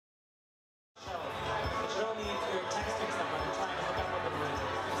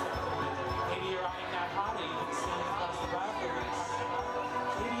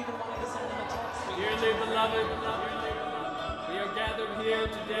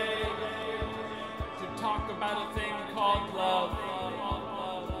to talk about a thing called love.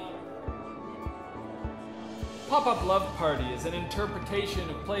 Pop-up love party is an interpretation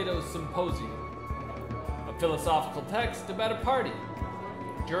of Plato's Symposium, a philosophical text about a party,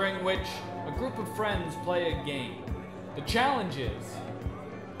 during which a group of friends play a game. The challenge is,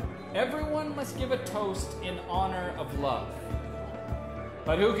 everyone must give a toast in honor of love.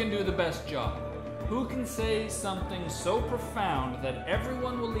 But who can do the best job? Who can say something so profound that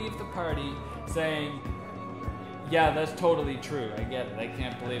everyone will leave the party saying, yeah, that's totally true. I get it. I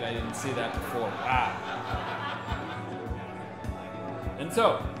can't believe I didn't see that before. Wow. And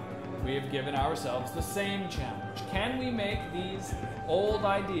so, we have given ourselves the same challenge. Can we make these old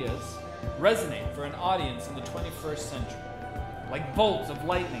ideas resonate for an audience in the 21st century? Like bolts of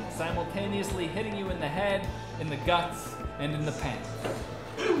lightning simultaneously hitting you in the head, in the guts, and in the pants.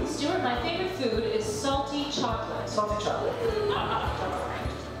 Stuart, my favorite food is salty chocolate. Salty chocolate.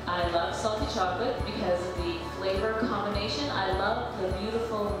 I love salty chocolate because of the flavor combination. I love the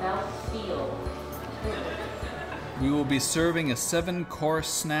beautiful mouthfeel. We will be serving a 7-course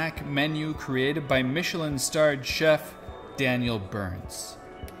snack menu created by Michelin-starred chef Daniel Burns.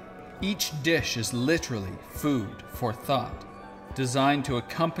 Each dish is literally food for thought, designed to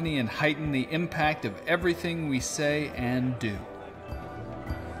accompany and heighten the impact of everything we say and do.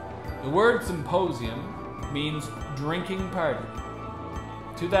 The word symposium means drinking party.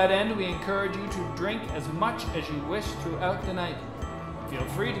 To that end, we encourage you to drink as much as you wish throughout the night. Feel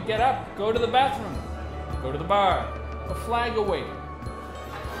free to get up, go to the bathroom, go to the bar, a flag away.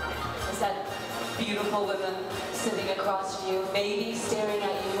 Is that beautiful woman sitting across from you, maybe staring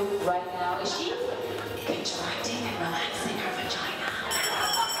at you right now? Is she contracting and relaxing her vagina?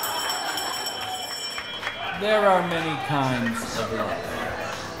 There are many kinds of love.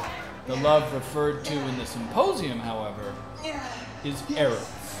 The love referred to in the Symposium, however, is eros.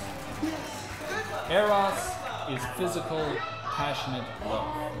 Eros is physical, passionate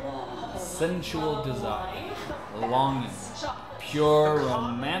love, sensual desire, longing, pure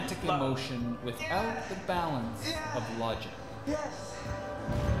romantic emotion without the balance of logic.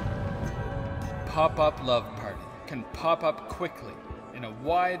 Pop-up love party can pop up quickly in a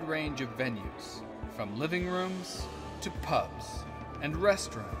wide range of venues, from living rooms to pubs and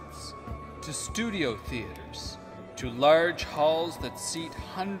restaurants, to studio theaters, to large halls that seat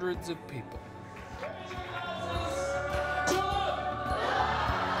hundreds of people.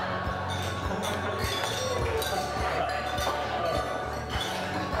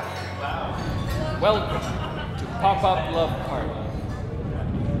 Welcome to Pop-Up Love Party.